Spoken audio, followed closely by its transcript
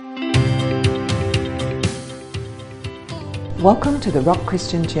Welcome to the Rock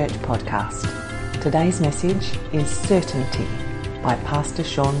Christian Church podcast. Today's message is Certainty by Pastor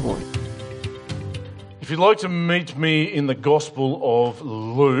Sean Wood. If you'd like to meet me in the Gospel of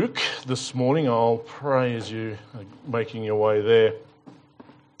Luke this morning, I'll pray as you are making your way there.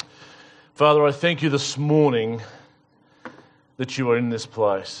 Father, I thank you this morning that you are in this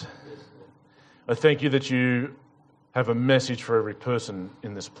place. I thank you that you have a message for every person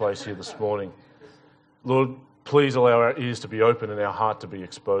in this place here this morning. Lord, please allow our ears to be open and our heart to be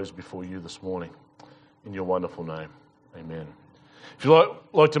exposed before you this morning. In your wonderful name, amen. If you'd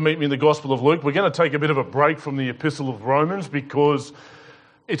like to meet me in the Gospel of Luke, we're going to take a bit of a break from the Epistle of Romans because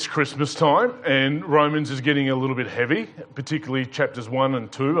it's Christmas time and Romans is getting a little bit heavy, particularly chapters 1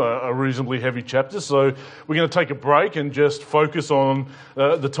 and 2 are reasonably heavy chapters. So we're going to take a break and just focus on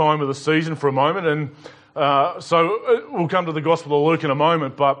the time of the season for a moment. And so we'll come to the Gospel of Luke in a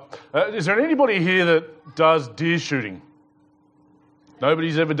moment, but is there anybody here that does deer shooting?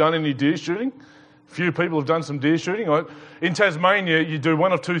 Nobody's ever done any deer shooting? Few people have done some deer shooting. In Tasmania, you do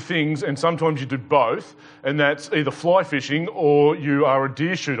one of two things, and sometimes you do both, and that's either fly fishing or you are a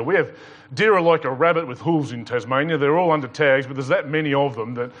deer shooter. We have deer are like a rabbit with hooves in Tasmania. They're all under tags, but there's that many of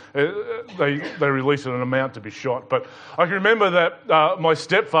them that they release an amount to be shot. But I can remember that my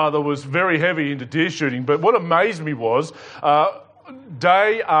stepfather was very heavy into deer shooting, but what amazed me was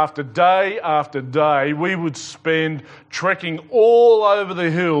day after day after day, we would spend trekking all over the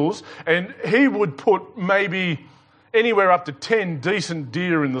hills, and he would put maybe anywhere up to 10 decent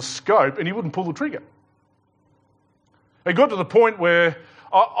deer in the scope, and he wouldn't pull the trigger. It got to the point where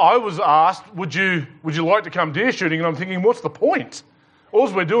I was asked, would you like to come deer shooting? And I'm thinking, what's the point? All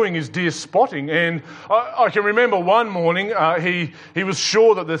we're doing is deer spotting. And I can remember one morning he was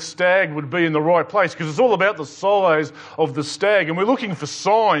sure that the stag would be in the right place because it's all about the size of the stag. And we're looking for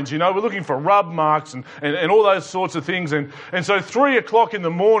signs, we're looking for rub marks and all those sorts of things. And so 3 o'clock in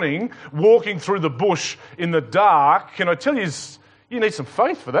the morning, walking through the bush in the dark, can I tell you, you need some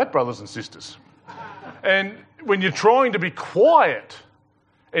faith for that, brothers and sisters. And when you're trying to be quiet,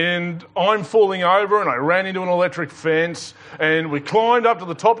 and I'm falling over and I ran into an electric fence and we climbed up to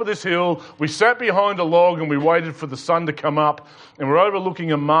the top of this hill, we sat behind a log and we waited for the sun to come up and we're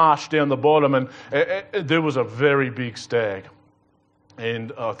overlooking a marsh down the bottom and there was a very big stag.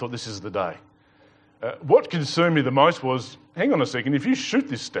 And I thought, this is the day. What concerned me the most was, hang on a second, if you shoot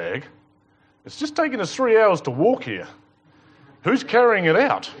this stag, it's just taken us 3 hours to walk here. Who's carrying it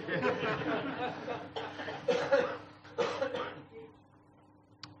out?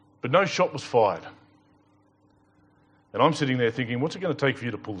 But no shot was fired. And I'm sitting there thinking, what's it going to take for you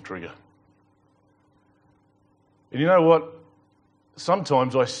to pull the trigger? And you know what?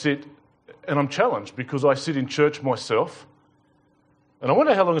 Sometimes I sit and I'm challenged because I sit in church myself and I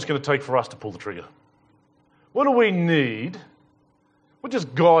wonder how long it's going to take for us to pull the trigger. What do we need? What does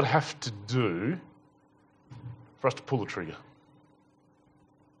God have to do for us to pull the trigger?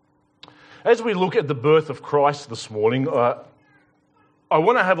 As we look at the birth of Christ this morning, I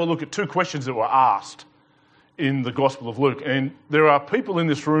want to have a look at two questions that were asked in the Gospel of Luke. And there are people in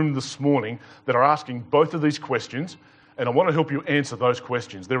this room this morning that are asking both of these questions, and I want to help you answer those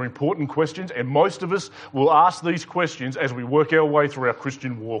questions. They're important questions, and most of us will ask these questions as we work our way through our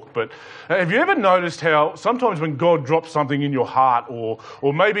Christian walk. But have you ever noticed how sometimes when God drops something in your heart, or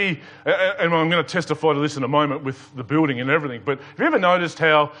maybe, and I'm going to testify to this in a moment with the building and everything, but have you ever noticed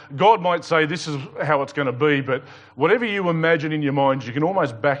how God might say this is how it's going to be, but whatever you imagine in your mind, you can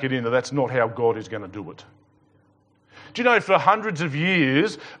almost back it in that that's not how God is going to do it? Do you know, for hundreds of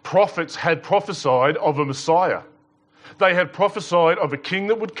years, prophets had prophesied of a Messiah. They had prophesied of a king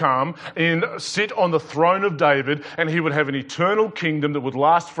that would come and sit on the throne of David, and he would have an eternal kingdom that would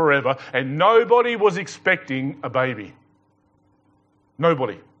last forever, and nobody was expecting a baby.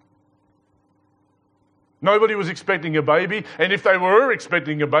 Nobody. Nobody was expecting a baby, and if they were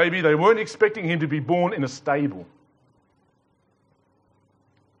expecting a baby, they weren't expecting him to be born in a stable.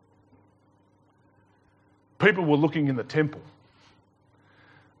 People were looking in the temple.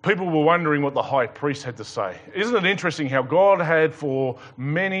 People were wondering what the high priest had to say. Isn't it interesting how God had for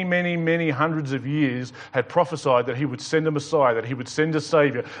many, many, many hundreds of years had prophesied that he would send a Messiah, that he would send a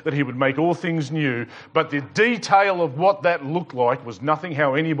Saviour, that he would make all things new, but the detail of what that looked like was nothing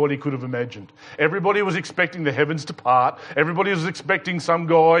how anybody could have imagined. Everybody was expecting the heavens to part. Everybody was expecting some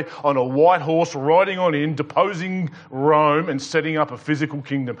guy on a white horse riding on in, deposing Rome and setting up a physical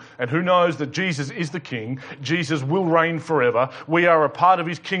kingdom. And who knows that Jesus is the King. Jesus will reign forever. We are a part of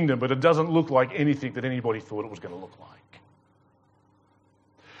his kingdom, but it doesn't look like anything that anybody thought it was going to look like.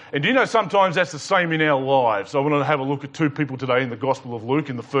 And do you know sometimes that's the same in our lives? I want to have a look at two people today in the Gospel of Luke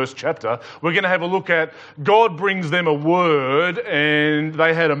in the first chapter. We're going to have a look at God brings them a word and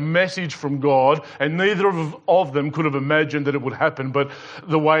they had a message from God and neither of them could have imagined that it would happen but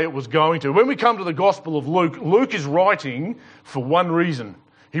the way it was going to. When we come to the Gospel of Luke, Luke is writing for one reason.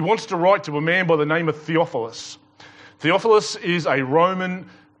 He wants to write to a man by the name of Theophilus. Theophilus is a Roman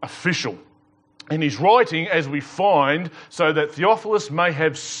official. And he's writing, as we find, so that Theophilus may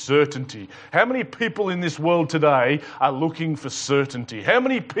have certainty. How many people in this world today are looking for certainty? How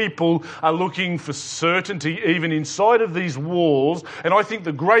many people are looking for certainty even inside of these walls? And I think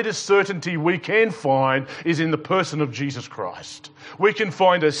the greatest certainty we can find is in the person of Jesus Christ. We can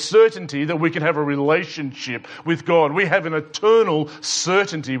find a certainty that we can have a relationship with God. We have an eternal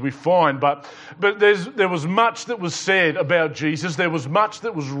certainty we find. But there was much that was said about Jesus. There was much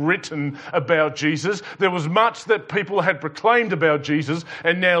that was written about Jesus. There was much that people had proclaimed about Jesus.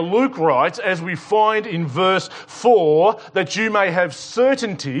 And now Luke writes, as we find in verse 4, that you may have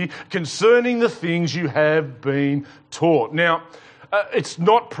certainty concerning the things you have been taught. Now, it's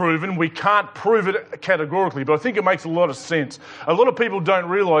not proven. We can't prove it categorically, but I think it makes a lot of sense. A lot of people don't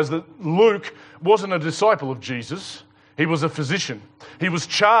realise that Luke wasn't a disciple of Jesus. He was a physician. He was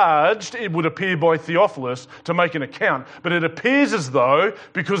charged, it would appear, by Theophilus to make an account. But it appears as though,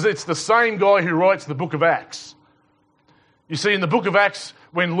 because it's the same guy who writes the book of Acts. You see, in the book of Acts,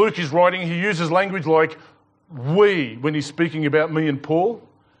 when Luke is writing, he uses language like we, when he's speaking about me and Paul.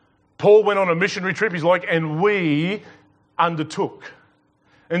 Paul went on a missionary trip, he's like, and we undertook.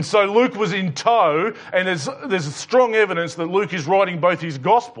 And so Luke was in tow, and there's strong evidence that Luke is writing both his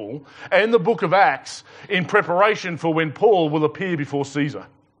gospel and the book of Acts in preparation for when Paul will appear before Caesar.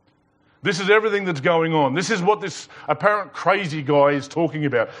 This is everything that's going on. This is what this apparent crazy guy is talking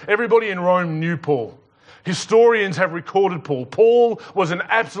about. Everybody in Rome knew Paul. Historians have recorded Paul. Paul was an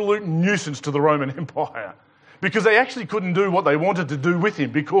absolute nuisance to the Roman Empire because they actually couldn't do what they wanted to do with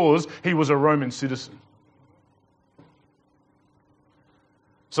him because he was a Roman citizen.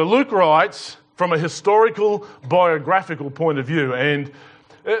 So Luke writes from a historical, biographical point of view, and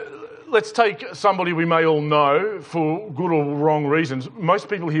let's take somebody we may all know for good or wrong reasons. Most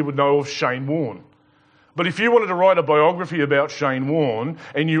people here would know of Shane Warne. But if you wanted to write a biography about Shane Warne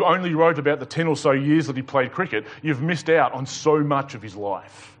and you only wrote about the 10 or so years that he played cricket, you've missed out on so much of his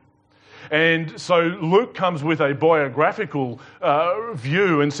life. And so Luke comes with a biographical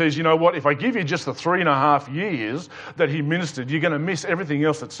view and says, you know what, if I give you just the 3.5 years that he ministered, you're going to miss everything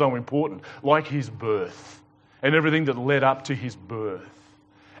else that's so important, like his birth and everything that led up to his birth.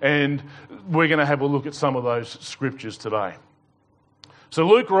 And we're going to have a look at some of those scriptures today. So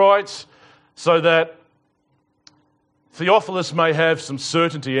Luke writes so that Theophilus may have some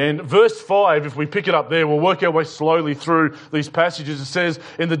certainty. And verse 5, if we pick it up there, we'll work our way slowly through these passages. It says,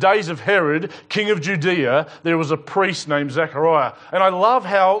 in the days of Herod, king of Judea, there was a priest named Zechariah. And I love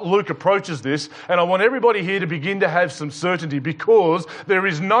how Luke approaches this, and I want everybody here to begin to have some certainty because there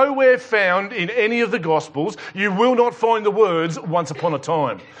is nowhere found in any of the Gospels, you will not find the words, once upon a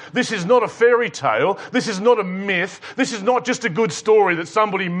time. This is not a fairy tale. This is not a myth. This is not just a good story that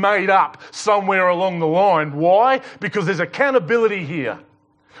somebody made up somewhere along the line. Why? Because there's accountability here.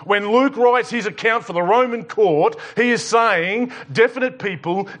 When Luke writes his account for the Roman court, he is saying definite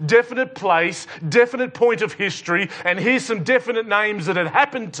people, definite place, definite point of history, and here's some definite names that it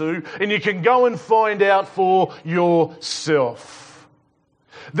happened to, and you can go and find out for yourself.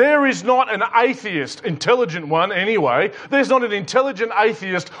 There is not an atheist, intelligent one anyway, there's not an intelligent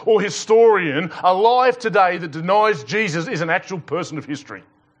atheist or historian alive today that denies Jesus is an actual person of history.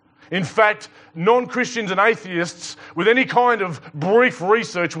 In fact, non-Christians and atheists with any kind of brief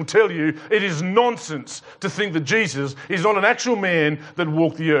research will tell you it is nonsense to think that Jesus is not an actual man that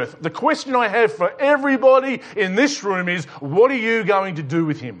walked the earth. The question I have for everybody in this room is, what are you going to do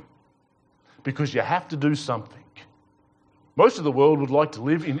with him? Because you have to do something. Most of the world would like to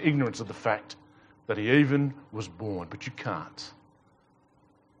live in ignorance of the fact that he even was born, but you can't.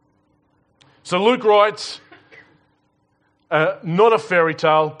 So Luke writes, not a fairy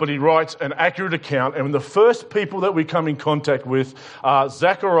tale, but he writes an accurate account. And the first people that we come in contact with are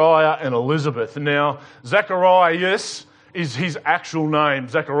Zechariah and Elizabeth. Now, Zacharias is his actual name.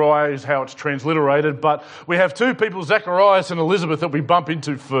 Zechariah is how it's transliterated. But we have two people, Zacharias and Elizabeth, that we bump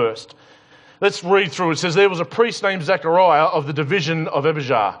into first. Let's read through. It says, there was a priest named Zechariah of the division of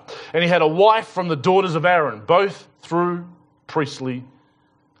Abijah. And he had a wife from the daughters of Aaron, both through priestly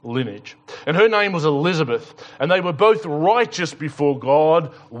lineage. And her name was Elizabeth, and they were both righteous before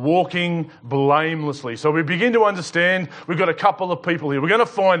God, walking blamelessly. So we begin to understand we've got a couple of people here. We're going to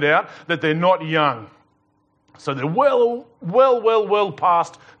find out that they're not young. So they're well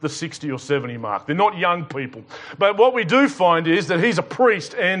past the 60 or 70 mark. They're not young people. But what we do find is that he's a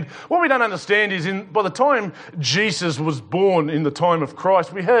priest, and what we don't understand is by the time Jesus was born in the time of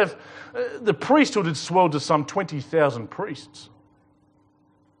Christ, we have the priesthood had swelled to some 20,000 priests.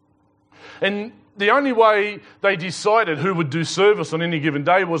 And the only way they decided who would do service on any given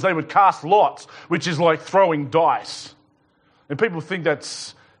day was they would cast lots, which is like throwing dice. And people think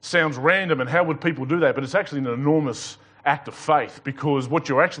that's sounds random, and how would people do that? But it's actually an enormous act of faith, because what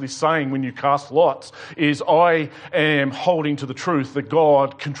you're actually saying when you cast lots is, I am holding to the truth that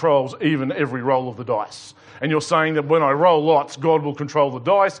God controls even every roll of the dice. And you're saying that when I roll lots, God will control the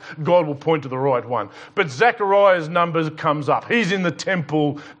dice, God will point to the right one. But Zechariah's number comes up. He's in the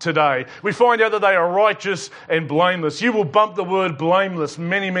temple today. We find out that they are righteous and blameless. You will bump the word blameless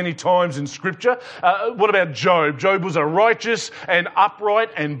many, many times in Scripture. What about Job? Job was a righteous and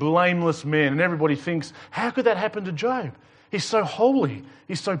upright and blameless man. And everybody thinks, how could that happen to Job? He's so holy.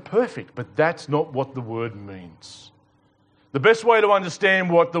 He's so perfect. But that's not what the word means. The best way to understand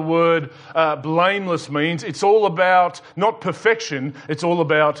what the word blameless means, it's all about not perfection, it's all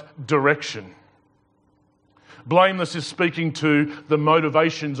about direction. Blameless is speaking to the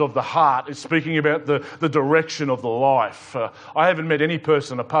motivations of the heart. It's speaking about the direction of the life. I haven't met any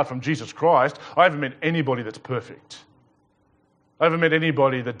person, apart from Jesus Christ, I haven't met anybody that's perfect. I haven't met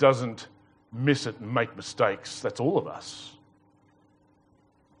anybody that doesn't miss it and make mistakes. That's all of us.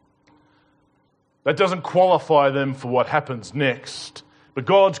 That doesn't qualify them for what happens next. But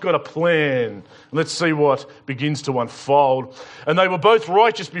God's got a plan. Let's see what begins to unfold. And they were both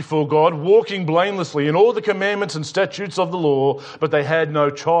righteous before God, walking blamelessly in all the commandments and statutes of the law, but they had no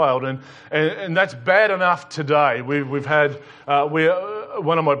child. And that's bad enough today. We've had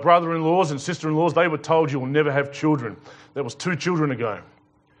one of my brother-in-laws and sister-in-laws, they were told you will never have children. That was 2 children ago.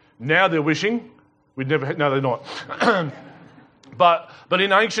 Now they're wishing we'd never had, no, they're not. But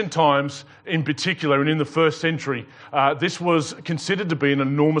in ancient times, in particular, and in the first century, this was considered to be an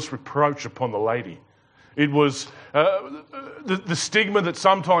enormous reproach upon the lady. It was the stigma that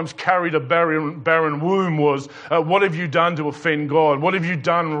sometimes carried a barren womb was, what have you done to offend God? What have you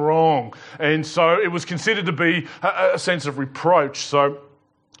done wrong? And so it was considered to be a sense of reproach. So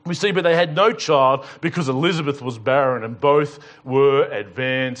we see, but they had no child because Elizabeth was barren, and both were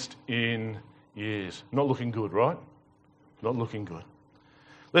advanced in years. Not looking good, right? Not looking good.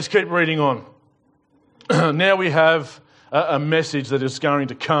 Let's keep reading on. Now we have a message that is going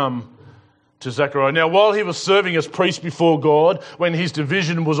to come to Zechariah. Now, while he was serving as priest before God, when his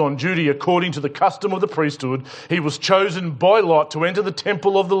division was on duty according to the custom of the priesthood, he was chosen by lot to enter the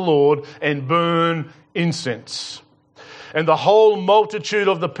temple of the Lord and burn incense. And the whole multitude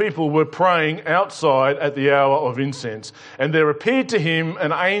of the people were praying outside at the hour of incense. And there appeared to him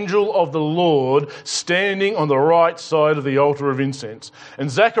an angel of the Lord standing on the right side of the altar of incense. And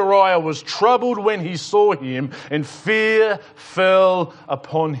Zechariah was troubled when he saw him, and fear fell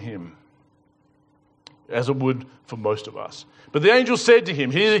upon him, as it would for most of us. But the angel said to him,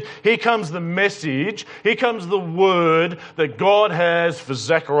 here comes the message, here comes the word that God has for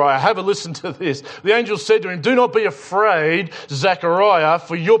Zechariah. Have a listen to this. The angel said to him, do not be afraid, Zechariah,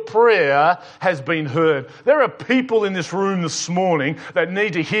 for your prayer has been heard. There are people in this room this morning that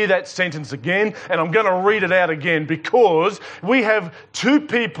need to hear that sentence again, and I'm going to read it out again, because we have 2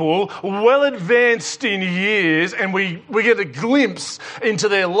 people well advanced in years, and we get a glimpse into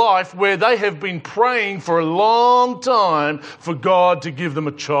their life where they have been praying for a long time for God to give them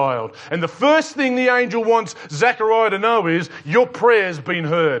a child. And the first thing the angel wants Zechariah to know is, your prayer's been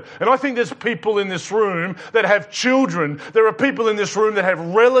heard. And I think there's people in this room that have children. There are people in this room that have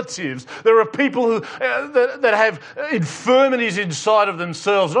relatives. There are people who that have infirmities inside of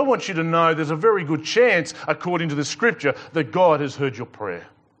themselves. And I want you to know there's a very good chance, according to the scripture, that God has heard your prayer.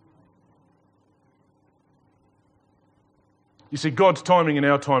 You see, God's timing and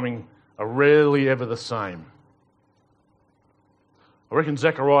our timing are rarely ever the same. I reckon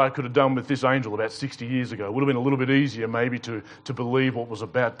Zechariah could have done with this angel about 60 years ago. It would have been a little bit easier maybe to believe what was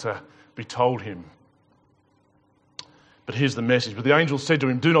about to be told him. But here's the message. But the angel said to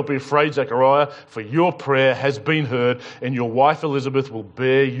him, do not be afraid, Zechariah, for your prayer has been heard, and your wife Elizabeth will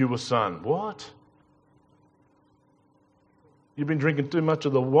bear you a son. What? You've been drinking too much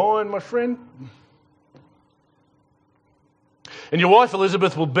of the wine, my friend? And your wife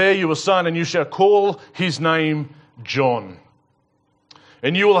Elizabeth will bear you a son, and you shall call his name John.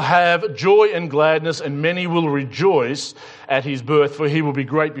 And you will have joy and gladness, and many will rejoice at his birth, for he will be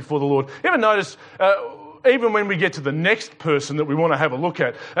great before the Lord. You ever notice, even when we get to the next person that we want to have a look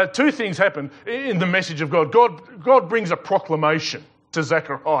at, 2 things happen in the message of God. God brings a proclamation. to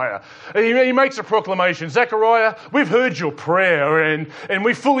Zechariah. He makes a proclamation. Zechariah, we've heard your prayer and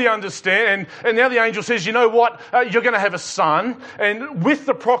we fully understand. And now the angel says, you know what? You're going to have a son. And with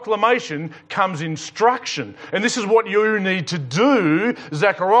the proclamation comes instruction. And this is what you need to do,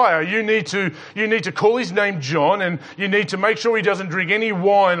 Zechariah. You need to call his name John, and you need to make sure he doesn't drink any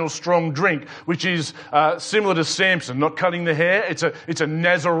wine or strong drink, which is similar to Samson, not cutting the hair. It's a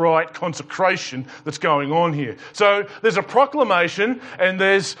Nazarite consecration that's going on here. So there's a proclamation and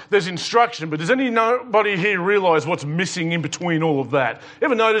there's instruction, but does anybody here realise what's missing in between all of that? You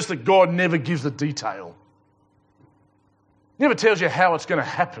ever notice that God never gives the detail? Never tells you how it's going to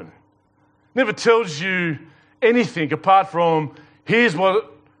happen. Never tells you anything apart from here's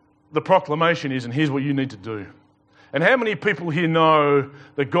what the proclamation is and here's what you need to do. And how many people here know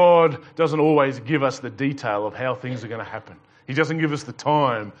that God doesn't always give us the detail of how things are going to happen? He doesn't give us the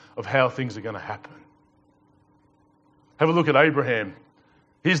time of how things are going to happen. Have a look at Abraham.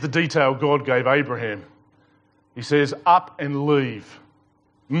 Here's the detail God gave Abraham. He says, up and leave.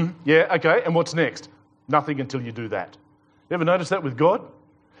 Yeah, okay, and what's next? Nothing until you do that. You ever notice that with God?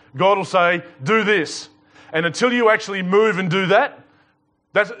 God will say, do this. And until you actually move and do that,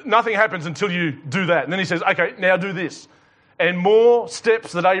 nothing happens until you do that. And then he says, okay, now do this. And more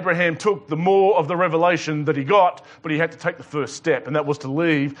steps that Abraham took, the more of the revelation that he got, but he had to take the first step, and that was to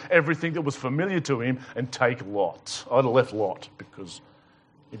leave everything that was familiar to him and take Lot. I'd have left Lot because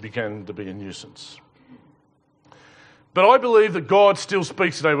he began to be a nuisance. But I believe that God still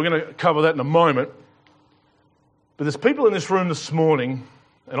speaks today. We're going to cover that in a moment. But there's people in this room this morning,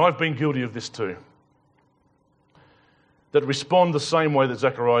 and I've been guilty of this too, that respond the same way that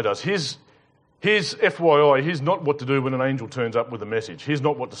Zechariah does. Here's FYI, here's not what to do when an angel turns up with a message. Here's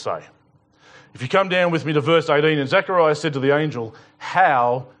not what to say. If you come down with me to verse 18, and Zechariah said to the angel,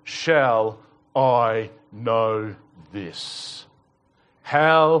 how shall I know this?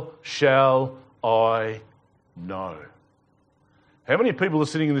 How shall I know? How many people are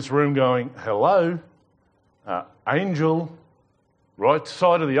sitting in this room going, hello, angel, right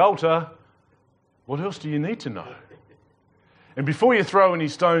side of the altar, what else do you need to know? And before you throw any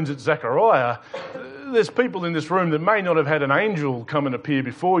stones at Zechariah, there's people in this room that may not have had an angel come and appear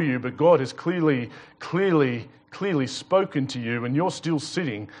before you, but God has clearly spoken to you, and you're still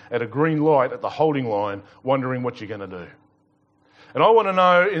sitting at a green light at the holding line wondering what you're going to do. And I want to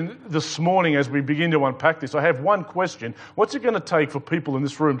know this morning as we begin to unpack this, I have one question. What's it going to take for people in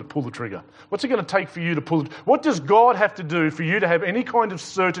this room to pull the trigger? What's it going to take for you to pull it? What does God have to do for you to have any kind of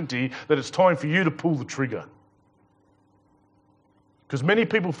certainty that it's time for you to pull the trigger? Because many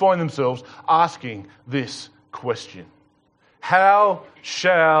people find themselves asking this question. How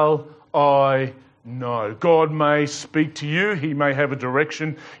shall I know? God may speak to you. He may have a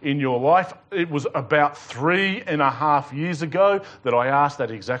direction in your life. It was about 3.5 years ago that I asked that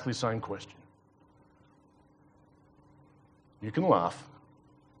exactly same question. You can laugh.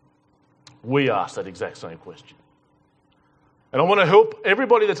 We asked that exact same question. And I want to help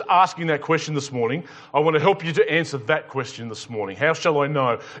everybody that's asking that question this morning. I want to help you to answer that question this morning. How shall I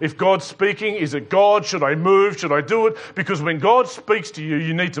know? If God's speaking, is it God? Should I move? Should I do it? Because when God speaks to you,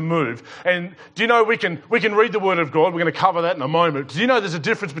 you need to move. And do you know we can read the Word of God? We're going to cover that in a moment. Do you know there's a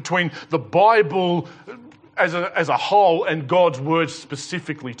difference between the Bible as a whole and God's word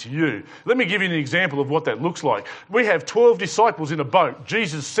specifically to you? Let me give you an example of what that looks like. We have 12 disciples in a boat.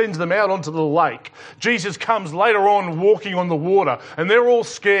 Jesus sends them out onto the lake. Jesus comes later on walking on the water, and they're all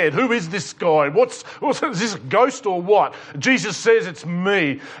scared. Who is this guy? Is this a ghost or what? Jesus says, it's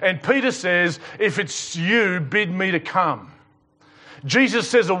me. And Peter says, if it's you, bid me to come. Jesus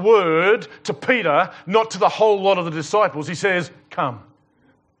says a word to Peter, not to the whole lot of the disciples. He says, come.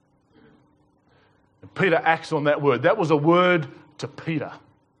 Peter acts on that word. That was a word to Peter.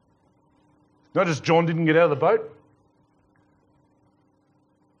 Notice John didn't get out of the boat.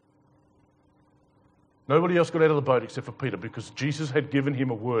 Nobody else got out of the boat except for Peter because Jesus had given him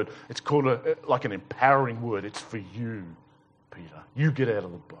a word. It's called like an empowering word. It's for you, Peter. You get out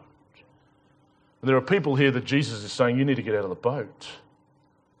of the boat. And there are people here that Jesus is saying, you need to get out of the boat.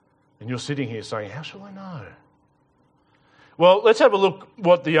 And you're sitting here saying, how shall I know? Well, let's have a look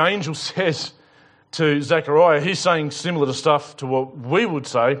what the angel says to Zechariah. He's saying similar stuff to what we would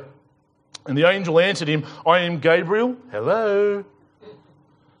say. And the angel answered him, I am Gabriel. Hello.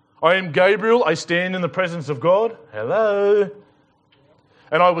 I am Gabriel. I stand in the presence of God. Hello.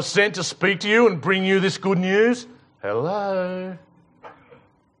 And I was sent to speak to you and bring you this good news. Hello.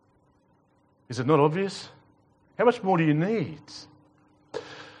 Is it not obvious? How much more do you need?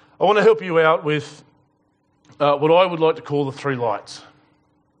 I want to help you out with what I would like to call the three lights.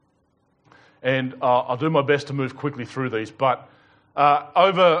 And I'll do my best to move quickly through these, but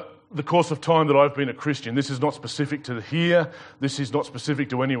over the course of time that I've been a Christian, this is not specific to here, this is not specific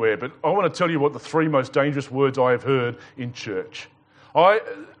to anywhere, but I want to tell you what the three most dangerous words I have heard in church.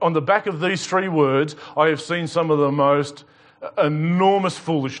 On the back of these three words, I have seen some of the most enormous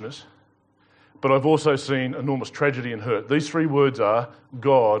foolishness, but I've also seen enormous tragedy and hurt. These three words are,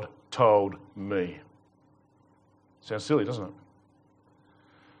 God told me. Sounds silly, doesn't it?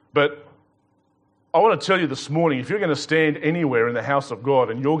 But I want to tell you this morning, if you're going to stand anywhere in the house of God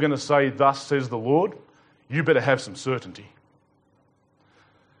and you're going to say, thus says the Lord, you better have some certainty.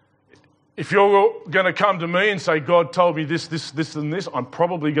 If you're going to come to me and say, God told me this, and this, I'm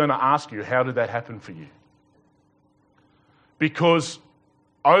probably going to ask you, how did that happen for you? Because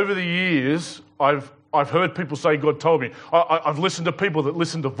over the years, I've heard people say, God told me. I've listened to people that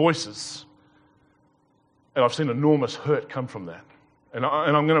listen to voices, and I've seen enormous hurt come from that. And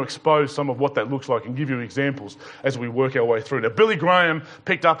I'm going to expose some of what that looks like and give you examples as we work our way through. Now, Billy Graham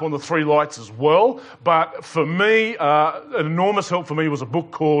picked up on the three lights as well, but for me, an enormous help for me was a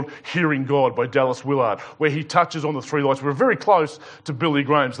book called Hearing God by Dallas Willard, where he touches on the three lights. We're very close to Billy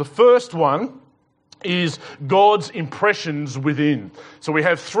Graham's. The first one is God's impressions within. So we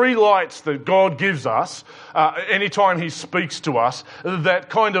have three lights that God gives us anytime he speaks to us that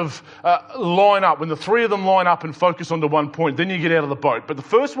kind of line up. When the three of them line up and focus onto one point, then you get out of the boat. But the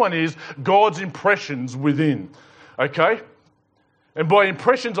first one is God's impressions within. Okay? And by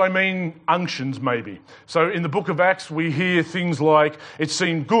impressions, I mean unctions, maybe. So in the book of Acts, we hear things like, it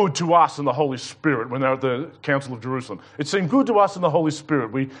seemed good to us in the Holy Spirit when they were at the Council of Jerusalem. It seemed good to us in the Holy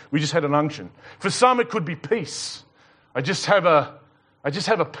Spirit. We just had an unction. For some, it could be peace. I just have a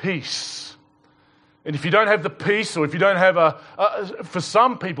peace. And if you don't have the peace, or if you don't have for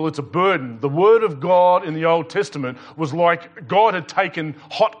some people, it's a burden. The word of God in the Old Testament was like God had taken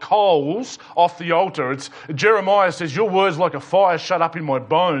hot coals off the altar. Jeremiah says, your word's like a fire shut up in my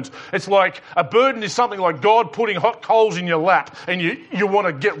bones. It's like a burden is something like God putting hot coals in your lap, and you want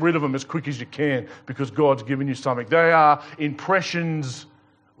to get rid of them as quick as you can because God's given you something. They are impressions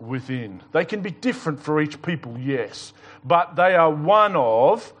within. They can be different for each people, yes, but they are one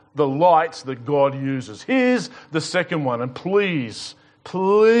of the lights that God uses. Here's the second one, and please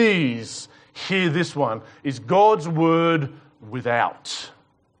hear this one, is God's word without.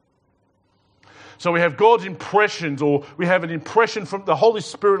 So we have God's impressions, or we have an impression from the Holy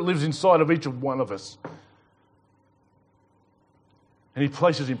Spirit lives inside of each one of us. And he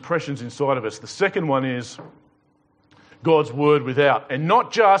places impressions inside of us. The second one is God's word without. And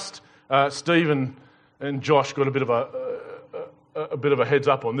not just Stephen and Josh got a bit of a heads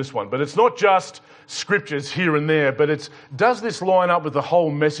up on this one, but it's not just scriptures here and there, but it's, does this line up with the whole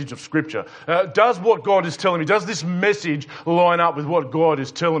message of Scripture? Does what God is telling me, does this message line up with what God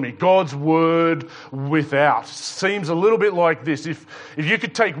is telling me? God's word without. Seems a little bit like this. If you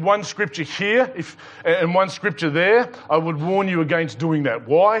could take one scripture here and one scripture there, I would warn you against doing that.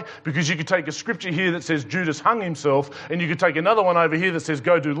 Why? Because you could take a scripture here that says Judas hung himself, and you could take another one over here that says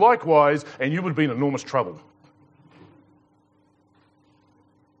go do likewise, and you would be in enormous trouble.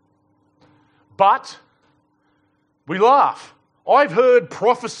 But we laugh. I've heard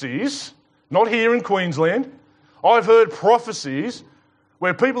prophecies, not here in Queensland, I've heard prophecies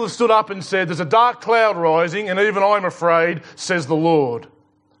where people have stood up and said, there's a dark cloud rising and even I'm afraid, says the Lord.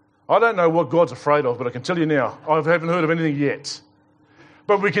 I don't know what God's afraid of, but I can tell you now, I haven't heard of anything yet.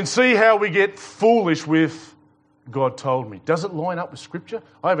 But we can see how we get foolish with God told me. Does it line up with Scripture?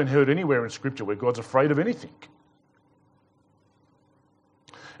 I haven't heard anywhere in Scripture where God's afraid of anything.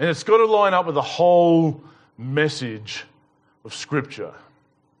 And it's got to line up with the whole message of Scripture.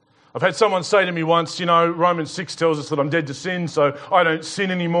 I've had someone say to me once, Romans 6 tells us that I'm dead to sin, so I don't sin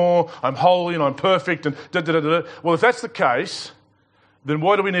anymore, I'm holy and I'm perfect, and da-da-da-da. Well, if that's the case, then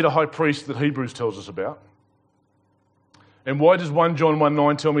why do we need a high priest that Hebrews tells us about? And why does 1 John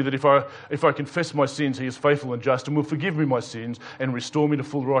 1:9 tell me that if I confess my sins, he is faithful and just and will forgive me my sins and restore me to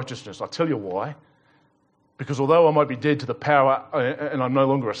full righteousness? I'll tell you why. Because although I might be dead to the power and I'm no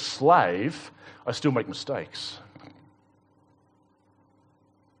longer a slave, I still make mistakes.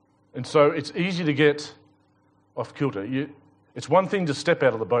 And so it's easy to get off kilter. It's one thing to step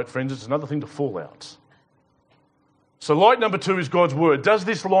out of the boat, friends. It's another thing to fall out. So light number 2 is God's word. Does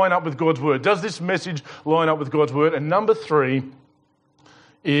this line up with God's word? Does this message line up with God's word? And number 3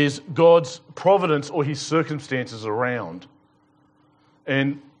 is God's providence or his circumstances around.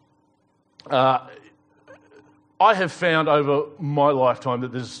 And I have found over my lifetime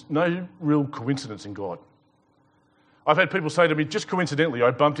that there's no real coincidence in God. I've had people say to me, just coincidentally,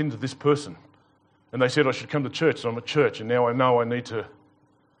 I bumped into this person and they said I should come to church, so I'm at church and now I know I need to.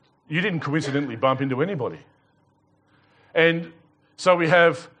 You didn't coincidentally bump into anybody. And So we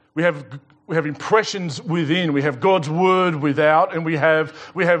have impressions within, we have God's word without, and we have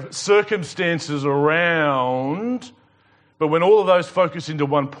circumstances around. But when all of those focus into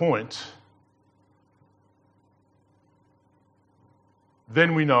one point,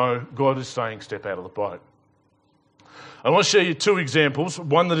 then we know God is saying, step out of the boat. I want to share you two examples,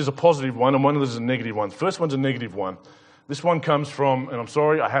 one that is a positive one and one that is a negative one. The first one's a negative one. This one comes from, and I'm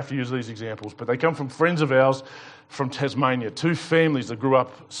sorry, I have to use these examples, but they come from friends of ours from Tasmania, two families that grew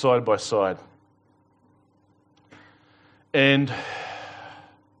up side by side. And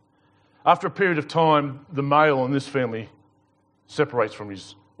after a period of time, the male in this family separates from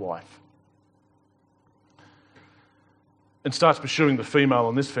his wife and starts pursuing the female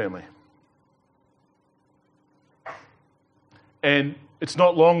in this family. And it's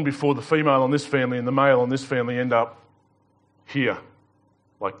not long before the female in this family and the male in this family end up here,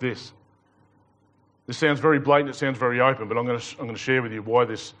 like this. This sounds very blatant, it sounds very open, but I'm going to share with you why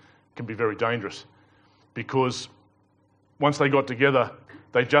this can be very dangerous. Because once they got together,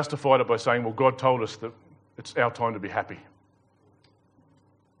 they justified it by saying, well, God told us that it's our time to be happy.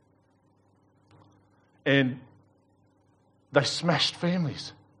 And they smashed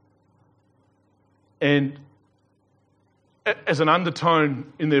families. And as an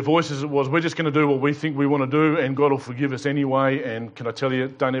undertone in their voices it was, we're just going to do what we think we want to do and God will forgive us anyway. And can I tell you,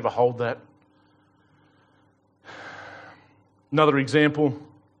 don't ever hold that. Another example,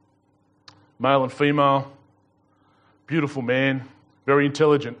 male and female, beautiful man, very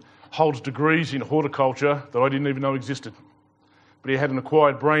intelligent, holds degrees in horticulture that I didn't even know existed. But he had an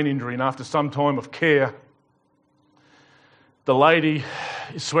acquired brain injury, and after some time of care, the lady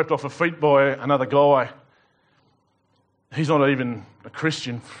is swept off her feet by another guy. He's not even a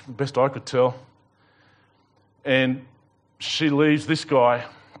Christian, the best I could tell. And she leaves this guy,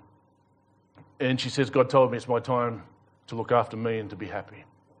 and she says, God told me it's my time to look after me and to be happy.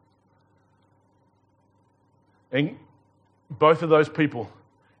 And both of those people,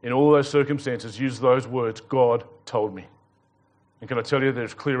 in all those circumstances, use those words, God told me. And can I tell you,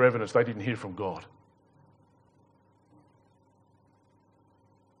 there's clear evidence they didn't hear from God.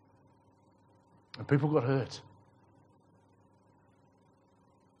 And people got hurt.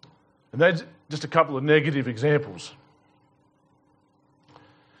 And that's just a couple of negative examples.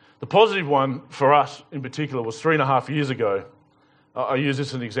 The positive one for us in particular was 3.5 years ago. I use this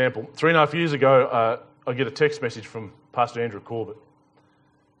as an example. 3.5 years ago, I get a text message from Pastor Andrew Corbett.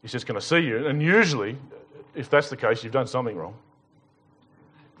 He says, can I see you? And usually, if that's the case, you've done something wrong.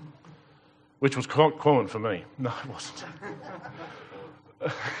 Which was common for me. No, it wasn't.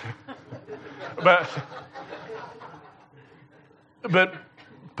 But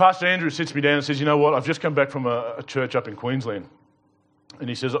Pastor Andrew sits me down and says, you know what, I've just come back from a church up in Queensland. And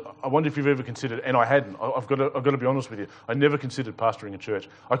he says, I wonder if you've ever considered, and I hadn't, I've got to be honest with you, I never considered pastoring a church.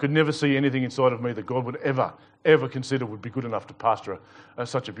 I could never see anything inside of me that God would ever consider would be good enough to pastor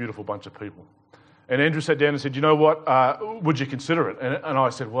such a beautiful bunch of people. And Andrew sat down and said, you know what, would you consider it? And I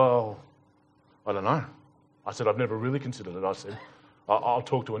said, well, I don't know. I said, I've never really considered it. I said, I'll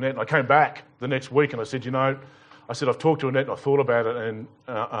talk to Annette. And I came back the next week and I said, I've talked to Annette and I thought about it, and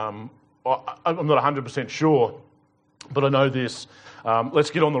I'm not 100% sure, but I know this. Let's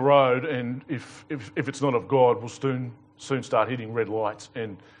get on the road, and if it's not of God, we'll soon start hitting red lights.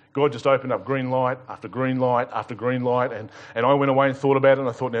 And God just opened up green light after green light after green light, and I went away and thought about it, and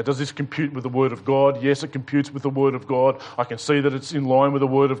I thought, now, does this compute with the Word of God? Yes, it computes with the Word of God. I can see that it's in line with the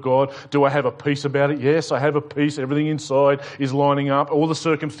Word of God. Do I have a peace about it? Yes, I have a peace. Everything inside is lining up. All the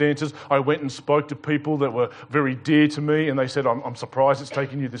circumstances, I went and spoke to people that were very dear to me, and they said, I'm surprised it's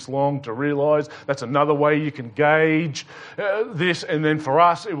taken you this long to realise. That's another way you can gauge this. And then for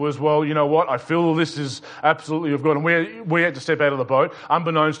us, it was, well, you know what? I feel this is absolutely of God. And we had to step out of the boat.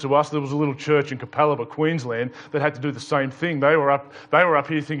 Unbeknownst to us, there was a little church in Capalaba, Queensland, that had to do the same thing. They were up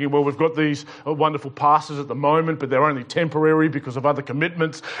here thinking, well, we've got these wonderful pastors at the moment, but they're only temporary because of other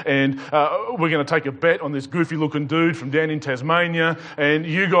commitments, and we're going to take a bet on this goofy-looking dude from down in Tasmania. And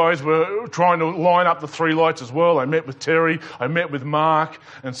you guys were trying to line up the three lights as well. I met with Terry, I met with Mark,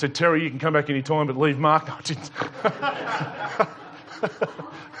 and said, Terry, you can come back any time, but leave Mark. No, I didn't.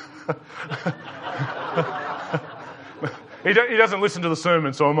 He doesn't listen to the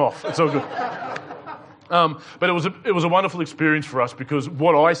sermon, so I'm off. It's all good. But it was a wonderful experience for us, because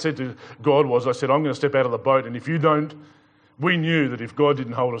what I said to God was, I said, I'm going to step out of the boat, and if you don't, we knew that if God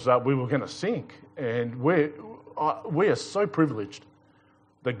didn't hold us up, we were going to sink. And we are so privileged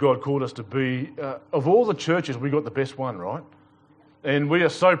that God called us to be, of all the churches, we got the best one, right? And we are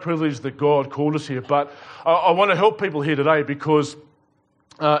so privileged that God called us here. But I want to help people here today, because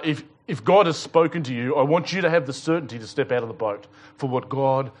if God has spoken to you, I want you to have the certainty to step out of the boat for what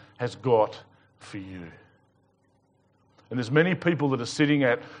God has got for you. And there's many people that are sitting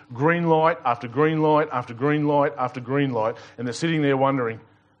at green light after green light after green light after green light, and they're sitting there wondering,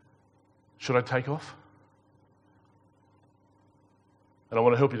 should I take off? And I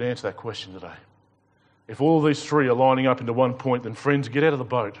want to help you to answer that question today. If all of these three are lining up into one point, then friends, get out of the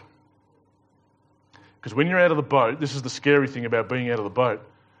boat. Because when you're out of the boat, this is the scary thing about being out of the boat.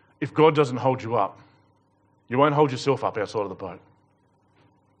 If God doesn't hold you up, you won't hold yourself up outside of the boat.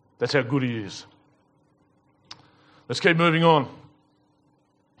 That's how good He is. Let's keep moving on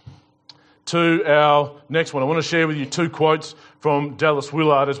to our next one. I want to share with you two quotes from Dallas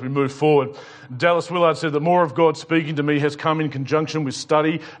Willard as we move forward. Dallas Willard said that more of God speaking to me has come in conjunction with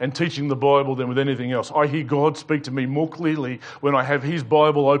study and teaching the Bible than with anything else. I hear God speak to me more clearly when I have His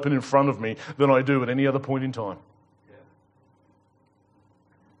Bible open in front of me than I do at any other point in time.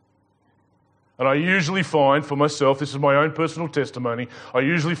 And I usually find for myself, this is my own personal testimony, I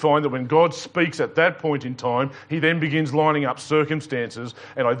usually find that when God speaks at that point in time, He then begins lining up circumstances,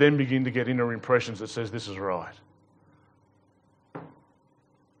 and I then begin to get inner impressions that says this is right.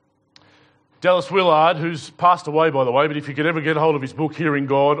 Dallas Willard, who's passed away by the way, but if you could ever get hold of his book, Hearing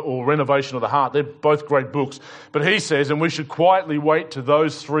God or Renovation of the Heart, they're both great books. But he says, and we should quietly wait till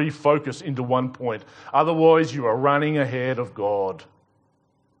those three focus into one point. Otherwise you are running ahead of God.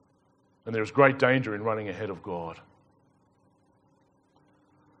 And there is great danger in running ahead of God.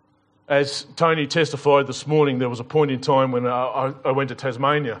 As Tony testified this morning, there was a point in time when I went to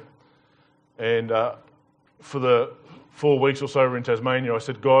Tasmania. And for the 4 weeks or so we were in Tasmania, I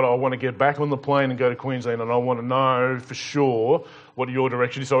said, God, I want to get back on the plane and go to Queensland, and I want to know for sure what your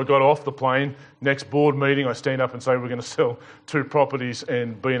direction is. So I got off the plane. Next board meeting, I stand up and say we're going to sell 2 properties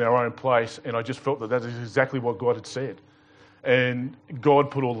and be in our own place. And I just felt that that is exactly what God had said. And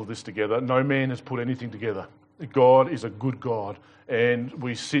God put all of this together. No man has put anything together. God is a good God, and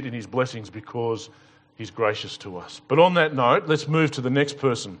we sit in His blessings because He's gracious to us. But on that note, let's move to the next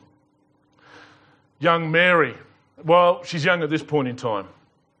person. Young Mary. Well, she's young at this point in time.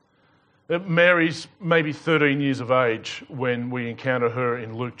 Mary's maybe 13 years of age when we encounter her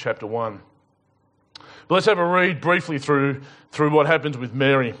in Luke chapter 1. But let's have a read briefly through what happens with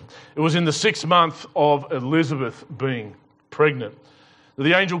Mary. It was in the 6th month of Elizabeth being pregnant.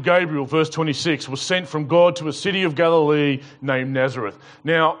 The angel Gabriel, verse 26, was sent from God to a city of Galilee named Nazareth.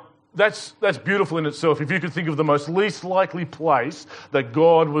 Now, that's beautiful in itself. If you could think of the most least likely place that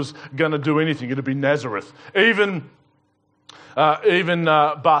God was going to do anything, it would be Nazareth. Even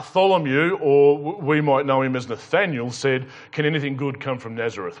Bartholomew, or we might know him as Nathaniel, said, can anything good come from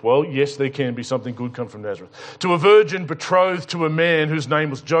Nazareth? Well, yes, there can be something good come from Nazareth. To a virgin betrothed to a man whose name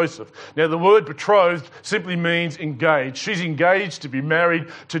was Joseph. Now, the word betrothed simply means engaged. She's engaged to be married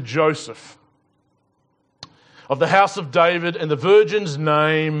to Joseph of the house of David, and the virgin's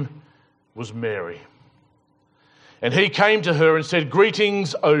name was Mary. And he came to her and said,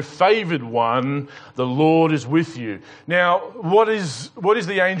 greetings, O favoured one, the Lord is with you. Now, what is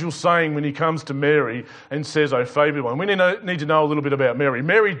the angel saying when he comes to Mary and says, O favoured one? We need to know a little bit about Mary.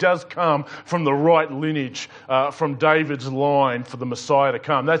 Mary does come from the right lineage, from David's line for the Messiah to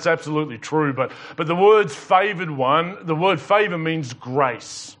come. That's absolutely true. But the word favoured one, the word favour means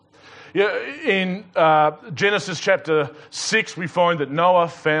grace. Yeah, in Genesis chapter 6, we find that Noah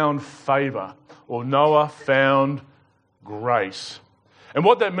found favour, or Noah found grace. And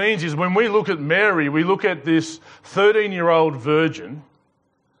what that means is when we look at Mary, we look at this 13-year-old virgin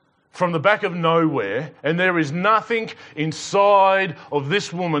from the back of nowhere, and there is nothing inside of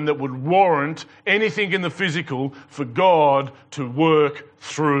this woman that would warrant anything in the physical for God to work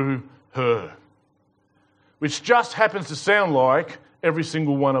through her. Which just happens to sound like every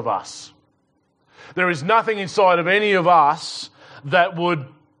single one of us. There is nothing inside of any of us that would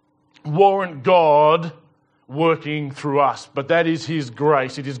warrant God working through us, but that is His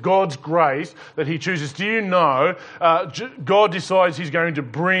grace. It is God's grace that He chooses. Do you know God decides He's going to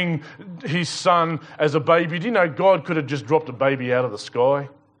bring His Son as a baby? Do you know God could have just dropped a baby out of the sky?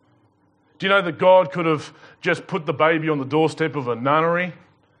 Do you know that God could have just put the baby on the doorstep of a nunnery?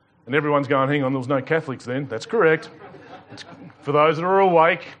 And everyone's going, hang on, there was no Catholics then. That's correct. For those that are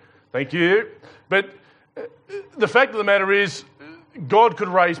awake, thank you. But the fact of the matter is, God could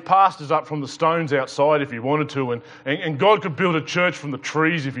raise pastors up from the stones outside if He wanted to, and God could build a church from the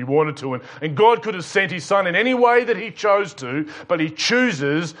trees if He wanted to, and God could have sent His Son in any way that He chose to, but He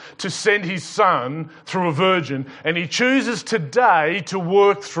chooses to send His Son through a virgin, and He chooses today to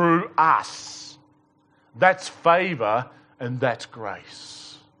work through us. That's favour and that's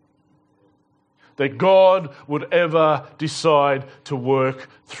grace. that God would ever decide to work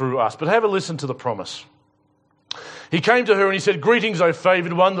through us. But have a listen to the promise. He came to her and he said, "Greetings, O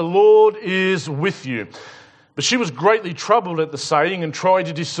favoured one, the Lord is with you." But she was greatly troubled at the saying and tried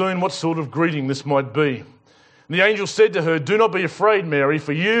to discern what sort of greeting this might be. And the angel said to her, "Do not be afraid, Mary,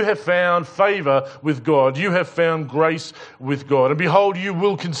 for you have found favour with God. You have found grace with God. And behold, you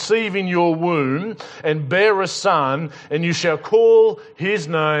will conceive in your womb and bear a son, and you shall call his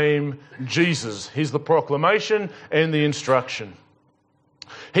name Jesus." Here's the proclamation and the instruction.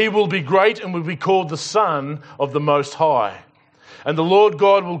 "He will be great and will be called the Son of the Most High. And the Lord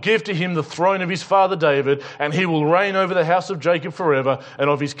God will give to him the throne of his father David, and he will reign over the house of Jacob forever, and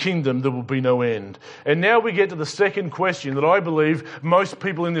of his kingdom there will be no end." And now we get to the second question that I believe most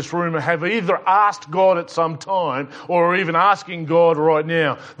people in this room have either asked God at some time or are even asking God right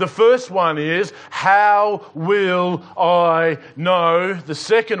now. The first one is, how will I know? The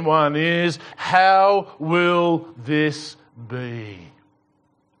second one is, how will this be?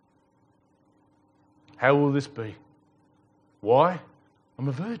 How will this be? Why? I'm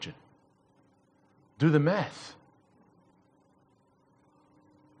a virgin. Do the math.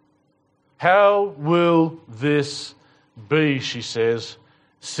 How will this be, she says,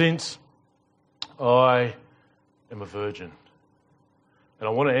 since I am a virgin? And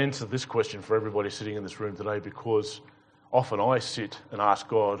I want to answer this question for everybody sitting in this room today, because often I sit and ask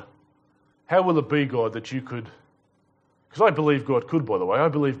God, how will it be, God, that you could, because I believe God could, by the way, I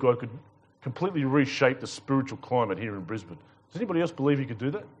believe God could completely reshape the spiritual climate here in Brisbane. Does anybody else believe he could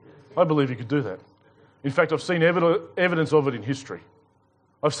do that? I believe he could do that. In fact, I've seen evidence of it in history.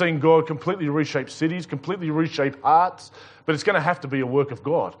 I've seen God completely reshape cities, completely reshape hearts, but it's going to have to be a work of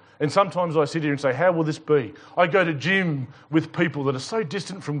God. And sometimes I sit here and say, how will this be? I go to gym with people that are so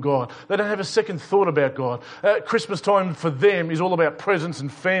distant from God. They don't have a second thought about God. Christmas time for them is all about presents and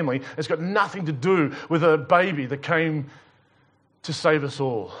family. It's got nothing to do with a baby that came to save us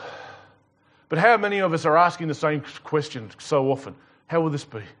all. But how many of us are asking the same question so often? How will this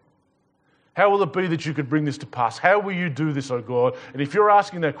be? How will it be that you could bring this to pass? How will you do this, O God? And if you're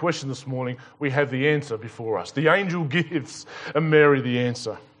asking that question this morning, we have the answer before us. The angel gives Mary the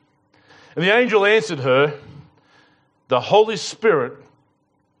answer. And the angel answered her, "The Holy Spirit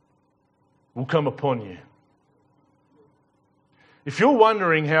will come upon you." If you're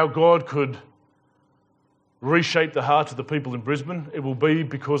wondering how God could reshape the hearts of the people in Brisbane, it will be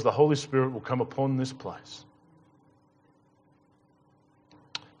because the Holy Spirit will come upon this place.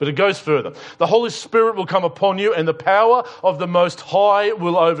 But it goes further. "The Holy Spirit will come upon you, and the power of the Most High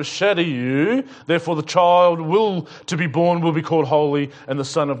will overshadow you. Therefore the child to be born will be called Holy, and the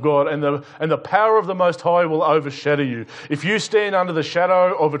Son of God. And the power of the Most High will overshadow you." If you stand under the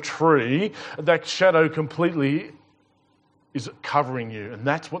shadow of a tree, that shadow completely is covering you. And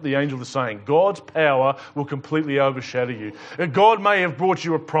that's what the angel is saying. God's power will completely overshadow you. God may have brought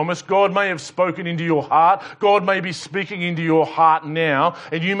you a promise. God may have spoken into your heart. God may be speaking into your heart now.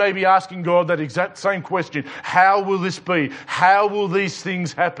 And you may be asking God that exact same question. How will this be? How will these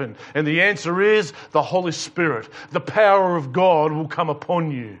things happen? And the answer is the Holy Spirit. The power of God will come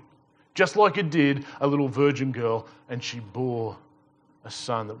upon you. Just like it did a little virgin girl, and she bore a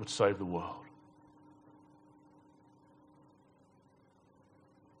son that would save the world.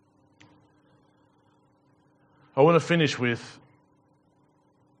 I want to finish with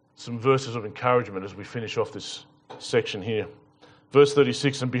some verses of encouragement as we finish off this section here. Verse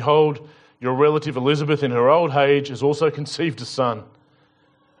 36, "And behold, your relative Elizabeth in her old age has also conceived a son.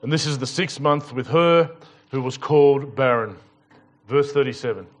 And this is the 6th month with her who was called barren." Verse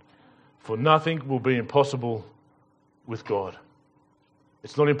 37, "For nothing will be impossible with God."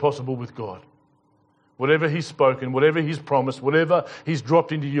 It's not impossible with God. Whatever he's spoken, whatever he's promised, whatever he's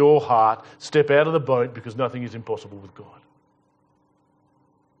dropped into your heart, step out of the boat, because nothing is impossible with God.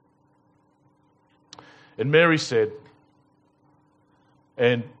 And Mary said,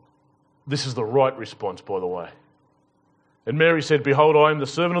 and this is the right response, by the way. And Mary said, "Behold, I am the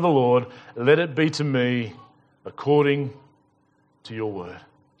servant of the Lord. Let it be to me according to your word."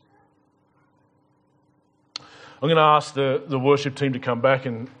 I'm going to ask the worship team to come back,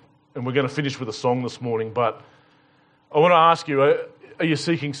 and we're going to finish with a song this morning, but I want to ask you, are you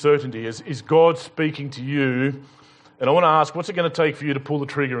seeking certainty? Is God speaking to you? And I want to ask, what's it going to take for you to pull the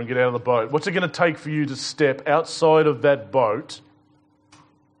trigger and get out of the boat? What's it going to take for you to step outside of that boat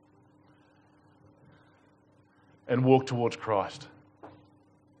and walk towards Christ?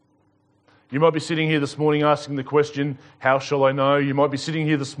 You might be sitting here this morning asking the question, how shall I know? You might be sitting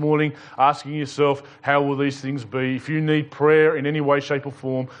here this morning asking yourself, how will these things be? If you need prayer in any way, shape or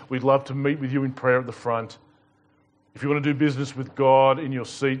form, we'd love to meet with you in prayer at the front. If you want to do business with God in your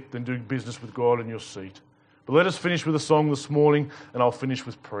seat, then do business with God in your seat. But let us finish with a song this morning, and I'll finish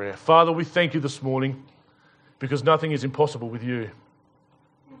with prayer. Father, we thank you this morning because nothing is impossible with you.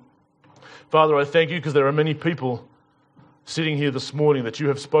 Father, I thank you because there are many people sitting here this morning that you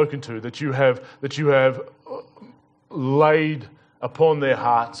have spoken to, that you have laid upon their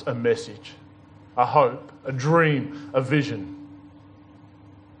hearts a message, a hope, a dream, a vision.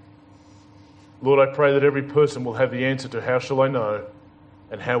 Lord, I pray that every person will have the answer to how shall I know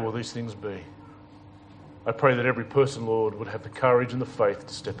and how will these things be. I pray that every person, Lord, would have the courage and the faith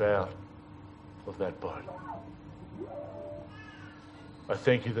to step out of that boat. I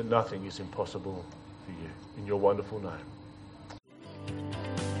thank you that nothing is impossible for you. In your wonderful name.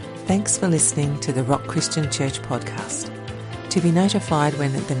 Thanks for listening to the Rock Christian Church podcast. To be notified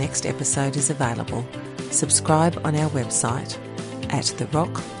when the next episode is available, subscribe on our website at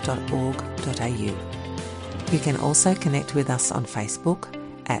therock.org.au. You can also connect with us on Facebook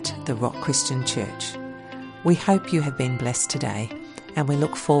at The Rock Christian Church. We hope you have been blessed today, and we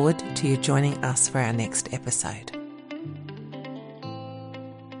look forward to you joining us for our next episode.